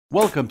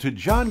Welcome to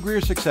John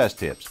Greer Success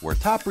Tips, where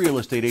top real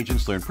estate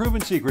agents learn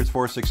proven secrets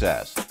for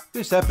success.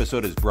 This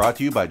episode is brought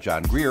to you by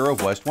John Greer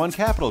of West One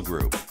Capital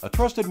Group, a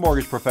trusted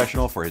mortgage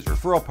professional for his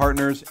referral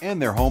partners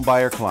and their home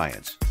buyer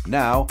clients.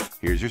 Now,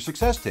 here's your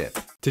success tip.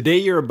 Today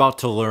you're about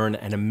to learn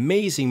an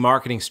amazing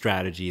marketing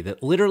strategy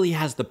that literally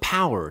has the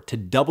power to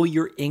double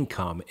your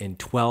income in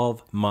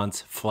 12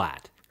 months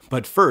flat.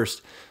 But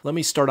first, let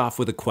me start off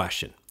with a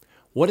question.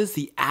 What is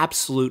the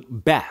absolute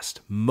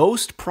best,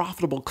 most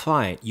profitable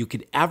client you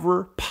could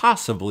ever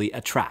possibly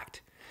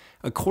attract?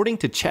 According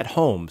to Chet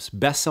Holmes,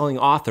 best-selling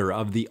author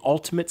of The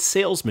Ultimate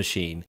Sales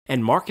Machine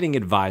and marketing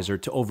advisor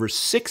to over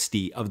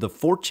 60 of the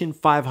Fortune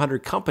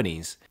 500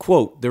 companies,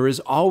 quote, "There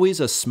is always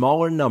a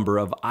smaller number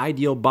of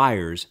ideal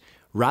buyers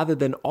rather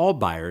than all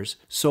buyers,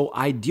 so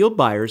ideal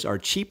buyers are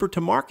cheaper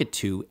to market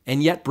to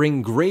and yet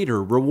bring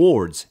greater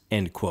rewards,"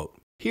 end quote.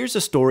 Here's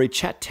a story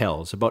Chet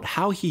tells about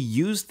how he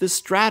used this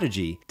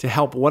strategy to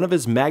help one of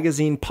his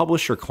magazine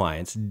publisher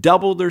clients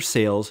double their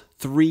sales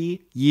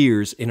 3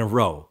 years in a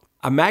row.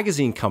 A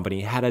magazine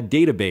company had a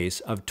database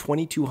of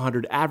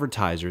 2,200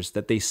 advertisers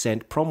that they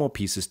sent promo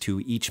pieces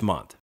to each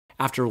month.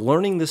 After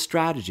learning this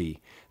strategy,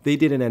 they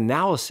did an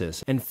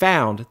analysis and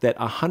found that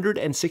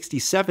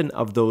 167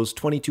 of those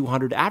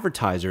 2,200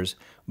 advertisers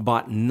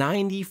bought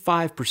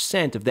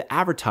 95% of the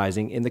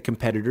advertising in the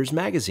competitor's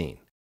magazine.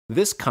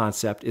 This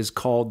concept is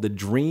called the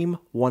Dream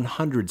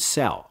 100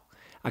 Sell,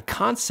 a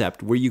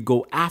concept where you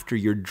go after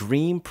your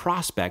dream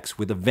prospects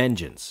with a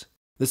vengeance.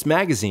 This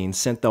magazine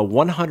sent the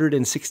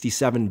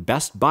 167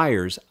 best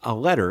buyers a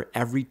letter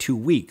every 2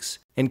 weeks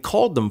and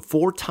called them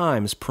 4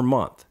 times per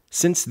month.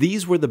 Since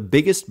these were the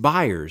biggest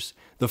buyers,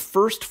 the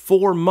first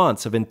 4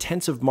 months of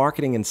intensive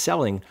marketing and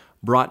selling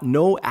brought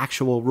no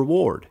actual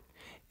reward.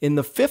 In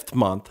the 5th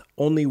month,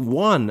 only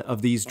 1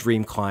 of these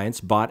dream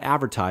clients bought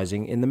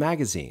advertising in the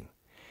magazine.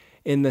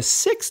 In the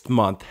 6th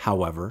month,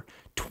 however,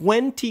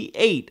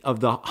 28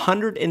 of the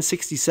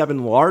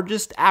 167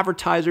 largest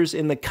advertisers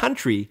in the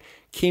country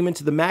came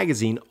into the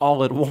magazine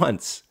all at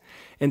once.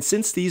 And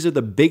since these are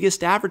the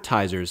biggest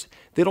advertisers,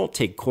 they don't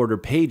take quarter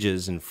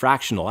pages and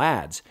fractional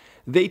ads.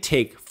 They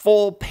take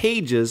full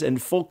pages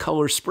and full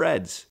color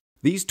spreads.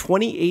 These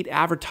 28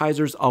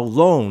 advertisers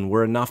alone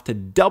were enough to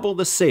double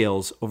the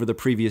sales over the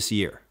previous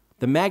year.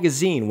 The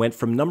magazine went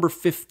from number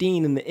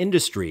 15 in the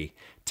industry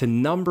to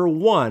number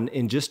 1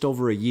 in just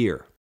over a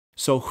year.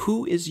 So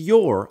who is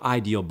your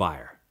ideal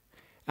buyer?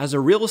 As a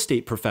real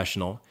estate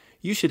professional,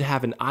 you should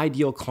have an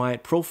ideal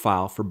client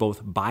profile for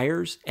both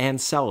buyers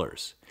and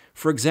sellers.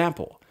 For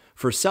example,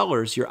 for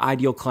sellers, your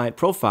ideal client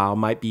profile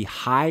might be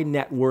high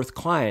net worth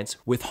clients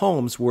with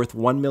homes worth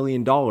 $1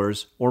 million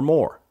or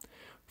more.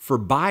 For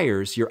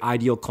buyers, your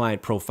ideal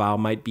client profile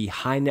might be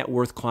high net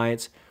worth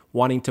clients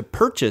wanting to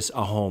purchase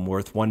a home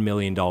worth $1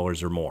 million or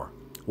more.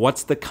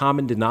 What's the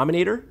common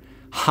denominator?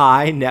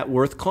 High net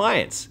worth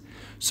clients.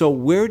 So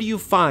where do you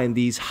find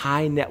these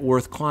high net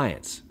worth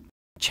clients?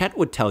 Chet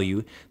would tell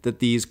you that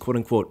these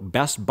quote-unquote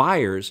best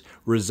buyers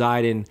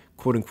reside in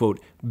quote-unquote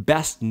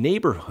best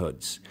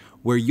neighborhoods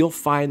where you'll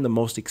find the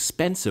most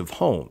expensive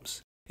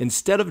homes.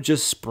 Instead of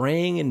just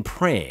spraying and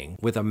praying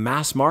with a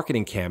mass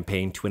marketing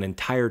campaign to an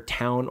entire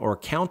town or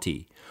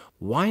county,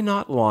 why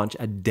not launch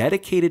a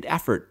dedicated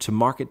effort to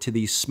market to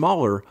these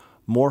smaller,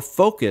 more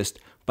focused,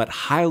 but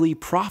highly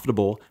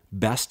profitable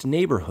best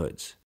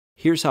neighborhoods?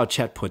 Here's how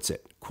Chet puts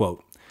it,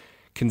 quote,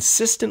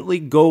 "Consistently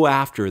go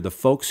after the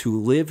folks who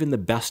live in the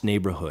best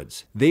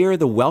neighborhoods. They are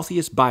the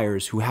wealthiest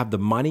buyers who have the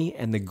money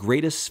and the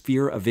greatest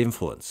sphere of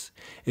influence.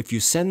 If you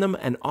send them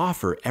an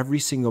offer every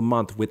single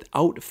month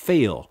without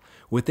fail,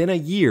 within a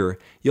year,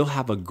 you'll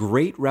have a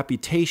great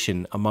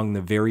reputation among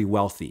the very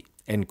wealthy,"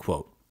 end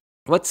quote.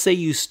 Let's say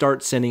you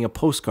start sending a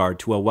postcard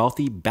to a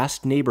wealthy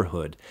best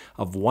neighborhood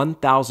of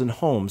 1,000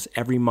 homes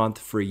every month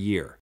for a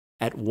year.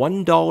 At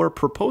 $1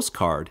 per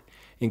postcard,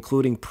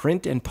 including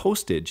print and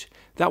postage,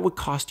 that would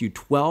cost you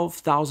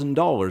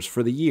 $12,000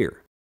 for the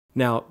year.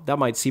 Now, that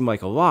might seem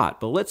like a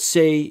lot, but let's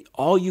say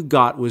all you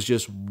got was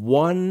just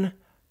one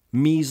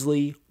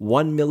measly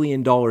 $1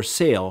 million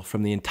sale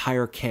from the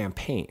entire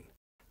campaign.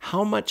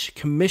 How much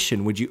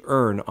commission would you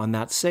earn on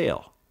that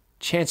sale?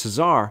 Chances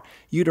are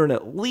you'd earn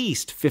at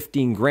least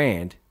 15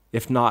 grand,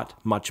 if not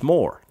much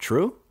more,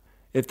 true?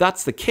 If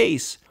that's the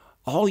case,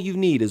 all you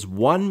need is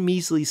one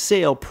measly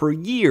sale per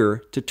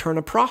year to turn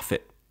a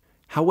profit.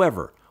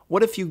 However,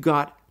 what if you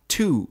got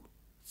 2,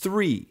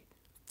 3,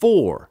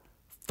 4,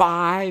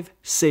 5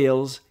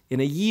 sales in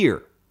a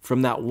year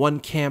from that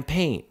one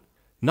campaign?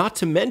 Not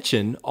to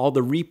mention all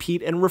the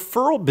repeat and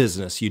referral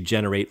business you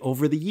generate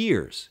over the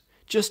years.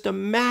 Just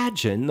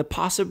imagine the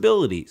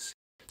possibilities.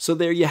 So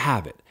there you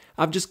have it.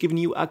 I've just given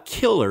you a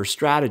killer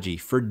strategy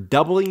for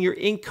doubling your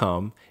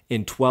income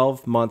in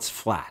 12 months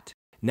flat.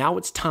 Now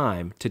it's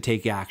time to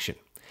take action.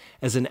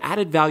 As an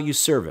added value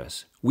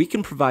service, we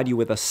can provide you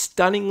with a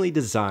stunningly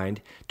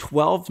designed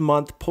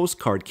 12-month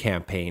postcard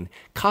campaign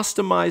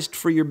customized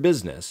for your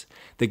business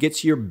that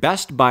gets your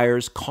best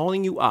buyers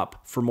calling you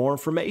up for more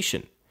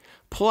information.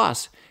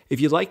 Plus,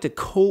 if you'd like to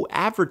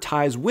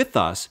co-advertise with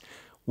us,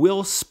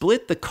 We'll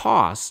split the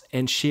costs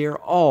and share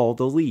all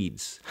the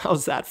leads.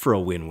 How's that for a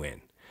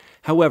win-win?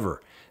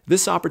 However,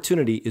 this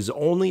opportunity is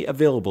only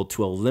available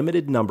to a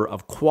limited number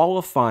of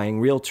qualifying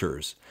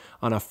realtors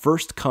on a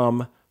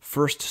first-come,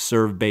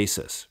 first-served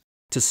basis.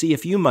 To see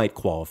if you might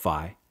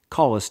qualify,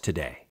 call us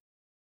today.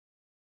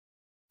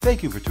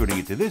 Thank you for tuning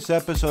into this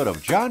episode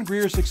of John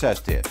Greer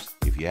Success Tips.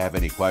 If you have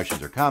any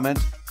questions or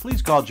comments,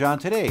 please call John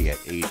today at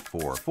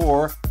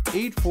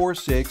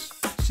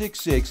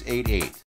 844-846-6688.